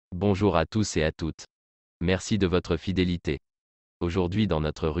Bonjour à tous et à toutes. Merci de votre fidélité. Aujourd'hui dans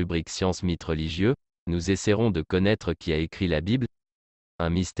notre rubrique Sciences mythes religieux, nous essaierons de connaître qui a écrit la Bible.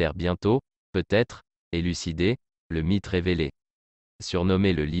 Un mystère bientôt, peut-être, élucidé, le mythe révélé.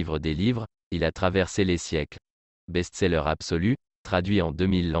 Surnommé le livre des livres, il a traversé les siècles. Best-seller absolu, traduit en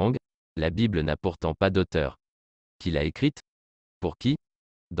 2000 langues, la Bible n'a pourtant pas d'auteur. Qui l'a écrite? Pour qui?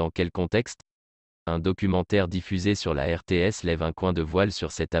 Dans quel contexte? Un documentaire diffusé sur la RTS lève un coin de voile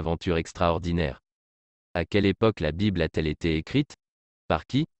sur cette aventure extraordinaire. À quelle époque la Bible a-t-elle été écrite? Par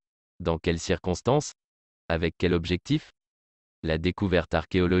qui? Dans quelles circonstances? Avec quel objectif? La découverte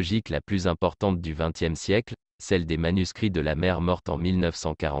archéologique la plus importante du XXe siècle, celle des manuscrits de la mer Morte en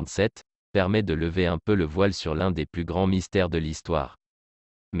 1947, permet de lever un peu le voile sur l'un des plus grands mystères de l'histoire.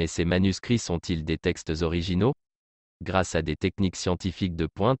 Mais ces manuscrits sont-ils des textes originaux? Grâce à des techniques scientifiques de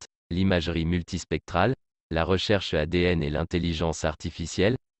pointe, l'imagerie multispectrale, la recherche ADN et l'intelligence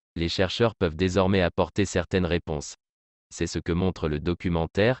artificielle, les chercheurs peuvent désormais apporter certaines réponses. C'est ce que montre le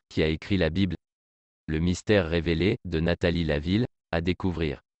documentaire qui a écrit la Bible. Le mystère révélé, de Nathalie Laville, à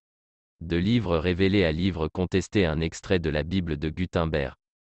découvrir. De livres révélés à livres contestés, un extrait de la Bible de Gutenberg.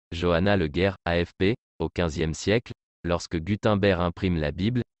 Johanna Le Guerre, AFP, au XVe siècle, lorsque Gutenberg imprime la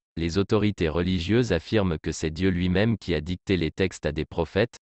Bible, les autorités religieuses affirment que c'est Dieu lui-même qui a dicté les textes à des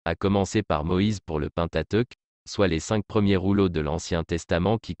prophètes, à commencer par Moïse pour le Pentateuque, soit les 5 premiers rouleaux de l'Ancien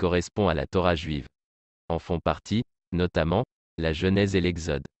Testament qui correspond à la Torah juive. En font partie, notamment, la Genèse et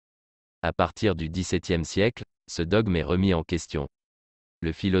l'Exode. À partir du XVIIe siècle, ce dogme est remis en question.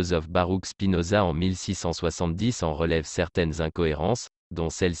 Le philosophe Baruch Spinoza en 1670 en relève certaines incohérences, dont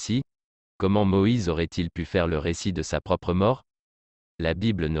celle-ci. Comment Moïse aurait-il pu faire le récit de sa propre mort? La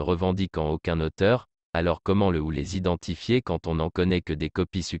Bible ne revendiquant aucun auteur, alors comment le ou les identifier quand on n'en connaît que des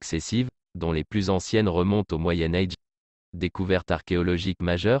copies successives, dont les plus anciennes remontent au Moyen Âge? Découverte archéologique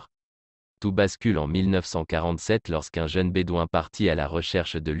majeure? Tout bascule en 1947 lorsqu'un jeune bédouin parti à la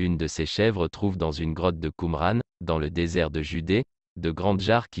recherche de l'une de ses chèvres trouve dans une grotte de Qumran, dans le désert de Judée, de grandes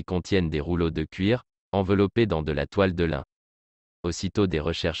jarres qui contiennent des rouleaux de cuir, enveloppés dans de la toile de lin. Aussitôt des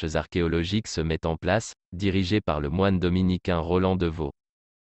recherches archéologiques se mettent en place, dirigées par le moine dominicain Roland de Vaux.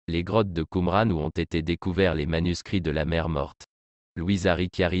 Les grottes de Qumran où ont été découverts les manuscrits de la mer Morte. Louisa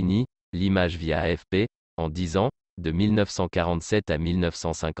Ricciarini, l'image via AFP, en 10 ans, de 1947 à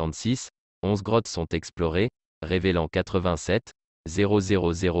 1956, 11 grottes sont explorées, révélant 87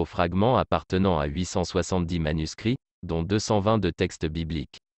 000 fragments appartenant à 870 manuscrits, dont 220 de textes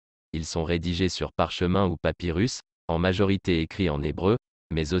bibliques. Ils sont rédigés sur parchemin ou papyrus, en majorité écrits en hébreu,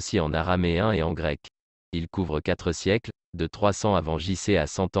 mais aussi en araméen et en grec. Ils couvrent 4 siècles, de 300 avant JC à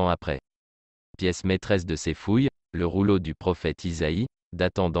 100 ans après. Pièce maîtresse de ces fouilles, le rouleau du prophète Isaïe,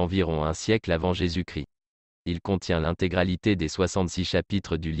 datant d'environ un siècle avant Jésus-Christ. Il contient l'intégralité des 66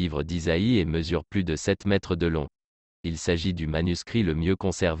 chapitres du livre d'Isaïe et mesure plus de 7 mètres de long. Il s'agit du manuscrit le mieux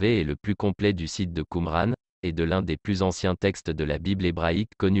conservé et le plus complet du site de Qumran, et de l'un des plus anciens textes de la Bible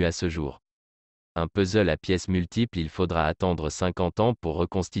hébraïque connus à ce jour. Un puzzle à pièces multiples, il faudra attendre 50 ans pour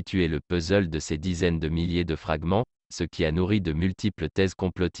reconstituer le puzzle de ces dizaines de milliers de fragments, ce qui a nourri de multiples thèses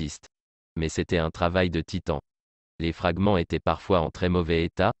complotistes. Mais c'était un travail de titan. Les fragments étaient parfois en très mauvais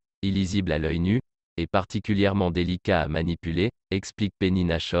état, illisibles à l'œil nu, et particulièrement délicats à manipuler, explique Penny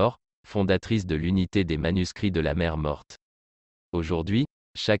Nashor, fondatrice de l'unité des manuscrits de la mer Morte. Aujourd'hui,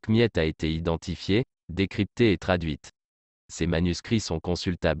 chaque miette a été identifiée, décryptée et traduite. Ces manuscrits sont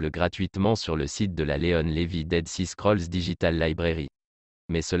consultables gratuitement sur le site de la Leon Levy Dead Sea Scrolls Digital Library.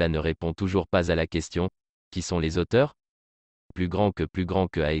 Mais cela ne répond toujours pas à la question: qui sont les auteurs? Plus grand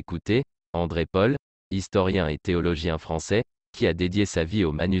que à écouter, André Paul, historien et théologien français, qui a dédié sa vie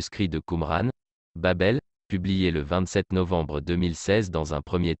au manuscrit de Qumran. Babel, publié le 27 novembre 2016 dans un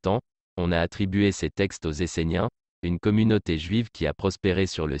premier temps, on a attribué ces textes aux Esséniens, une communauté juive qui a prospéré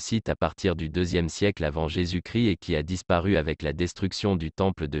sur le site à partir du IIe siècle avant Jésus-Christ et qui a disparu avec la destruction du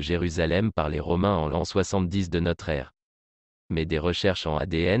temple de Jérusalem par les Romains en l'an 70 de notre ère. Mais des recherches en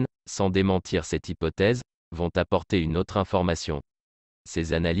ADN, sans démentir cette hypothèse, vont apporter une autre information.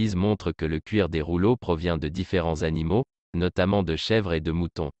 Ces analyses montrent que le cuir des rouleaux provient de différents animaux, notamment de chèvres et de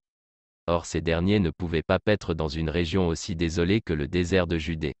moutons. Or ces derniers ne pouvaient pas paître dans une région aussi désolée que le désert de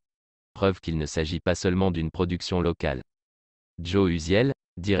Judée. Preuve qu'il ne s'agit pas seulement d'une production locale. Joe Uziel,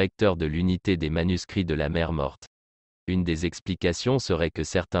 directeur de l'unité des manuscrits de la mer Morte. Une des explications serait que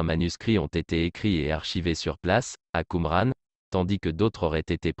certains manuscrits ont été écrits et archivés sur place, à Qumran, tandis que d'autres auraient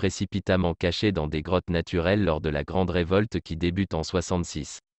été précipitamment cachés dans des grottes naturelles lors de la grande révolte qui débute en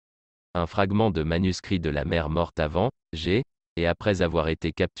 66. Un fragment de manuscrit de la mer Morte avant, G, et après avoir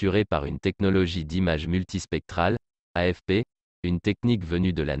été capturé par une technologie d'image multispectrale, AFP, Une technique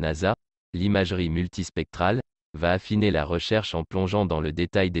venue de la NASA, l'imagerie multispectrale, va affiner la recherche en plongeant dans le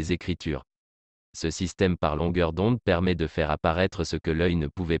détail des écritures. Ce système par longueur d'onde permet de faire apparaître ce que l'œil ne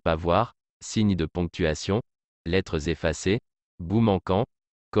pouvait pas voir, signes de ponctuation, lettres effacées, bouts manquants,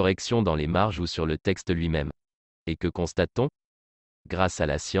 corrections dans les marges ou sur le texte lui-même. Et que constate-t-on? Grâce à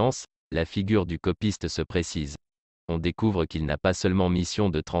la science, la figure du copiste se précise. On découvre qu'il n'a pas seulement mission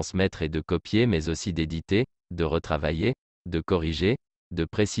de transmettre et de copier mais aussi d'éditer, de retravailler, de corriger, de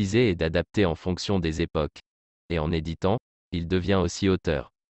préciser et d'adapter en fonction des époques. Et en éditant, il devient aussi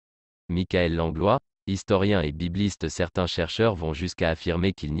auteur. Michael Langlois, historien et bibliste. Certains chercheurs vont jusqu'à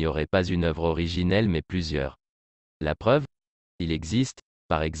affirmer qu'il n'y aurait pas une œuvre originelle mais plusieurs. La preuve? Il existe,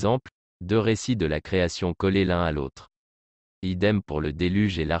 par exemple, 2 récits de la création collés l'un à l'autre. Idem pour le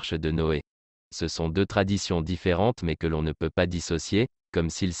déluge et l'arche de Noé. Ce sont 2 traditions différentes mais que l'on ne peut pas dissocier, comme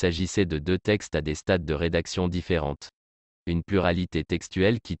s'il s'agissait de 2 textes à des stades de rédaction différentes. Une pluralité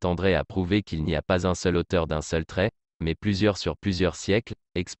textuelle qui tendrait à prouver qu'il n'y a pas un seul auteur d'un seul trait, mais plusieurs sur plusieurs siècles,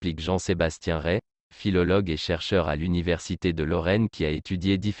 explique Jean-Sébastien Ray, philologue et chercheur à l'Université de Lorraine qui a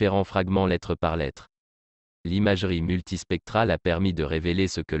étudié différents fragments lettre par lettre. L'imagerie multispectrale a permis de révéler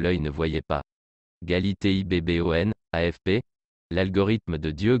ce que l'œil ne voyait pas. Galitei-Bibon, AFP. L'algorithme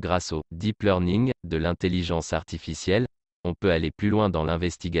de Dieu. Grâce au deep learning de l'intelligence artificielle, on peut aller plus loin dans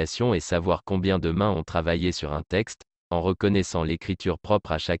l'investigation et savoir combien de mains ont travaillé sur un texte, en reconnaissant l'écriture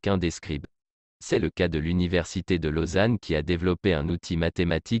propre à chacun des scribes. C'est le cas de l'Université de Lausanne qui a développé un outil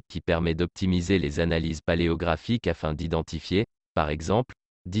mathématique qui permet d'optimiser les analyses paléographiques afin d'identifier, par exemple,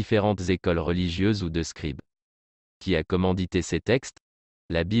 différentes écoles religieuses ou de scribes. Qui a commandité ces textes?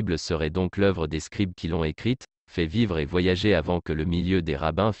 La Bible serait donc l'œuvre des scribes qui l'ont écrite, fait vivre et voyager avant que le milieu des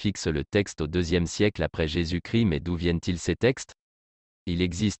rabbins fixe le texte au IIe siècle après Jésus-Christ. Mais d'où viennent-ils ces textes? Il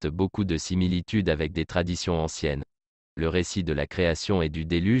existe beaucoup de similitudes avec des traditions anciennes. Le récit de la création et du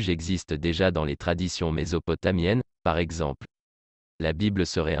déluge existe déjà dans les traditions mésopotamiennes, par exemple. La Bible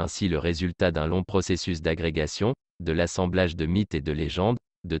serait ainsi le résultat d'un long processus d'agrégation, de l'assemblage de mythes et de légendes,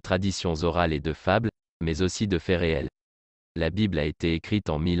 de traditions orales et de fables, mais aussi de faits réels. La Bible a été écrite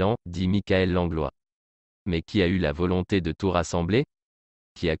en 1000 ans, dit Michael Langlois. Mais qui a eu la volonté de tout rassembler?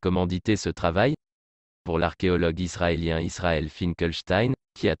 Qui a commandité ce travail? Pour l'archéologue israélien Israel Finkelstein,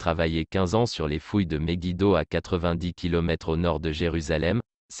 qui a travaillé 15 ans sur les fouilles de Megiddo à 90 km au nord de Jérusalem,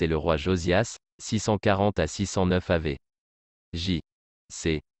 c'est le roi Josias, 640 à 609 av.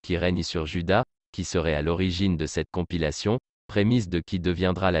 J.C., qui règne sur Juda, qui serait à l'origine de cette compilation, prémisse de qui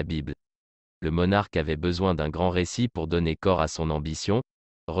deviendra la Bible. Le monarque avait besoin d'un grand récit pour donner corps à son ambition,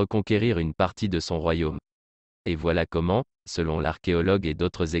 reconquérir une partie de son royaume. Et voilà comment, selon l'archéologue et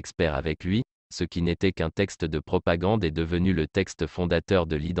d'autres experts avec lui, ce qui n'était qu'un texte de propagande est devenu le texte fondateur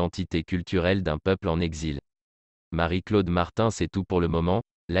de l'identité culturelle d'un peuple en exil. Marie-Claude Martin. C'est tout pour le moment.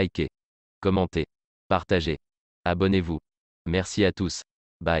 Likez, commentez, partagez, abonnez-vous. Merci à tous.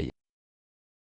 Bye.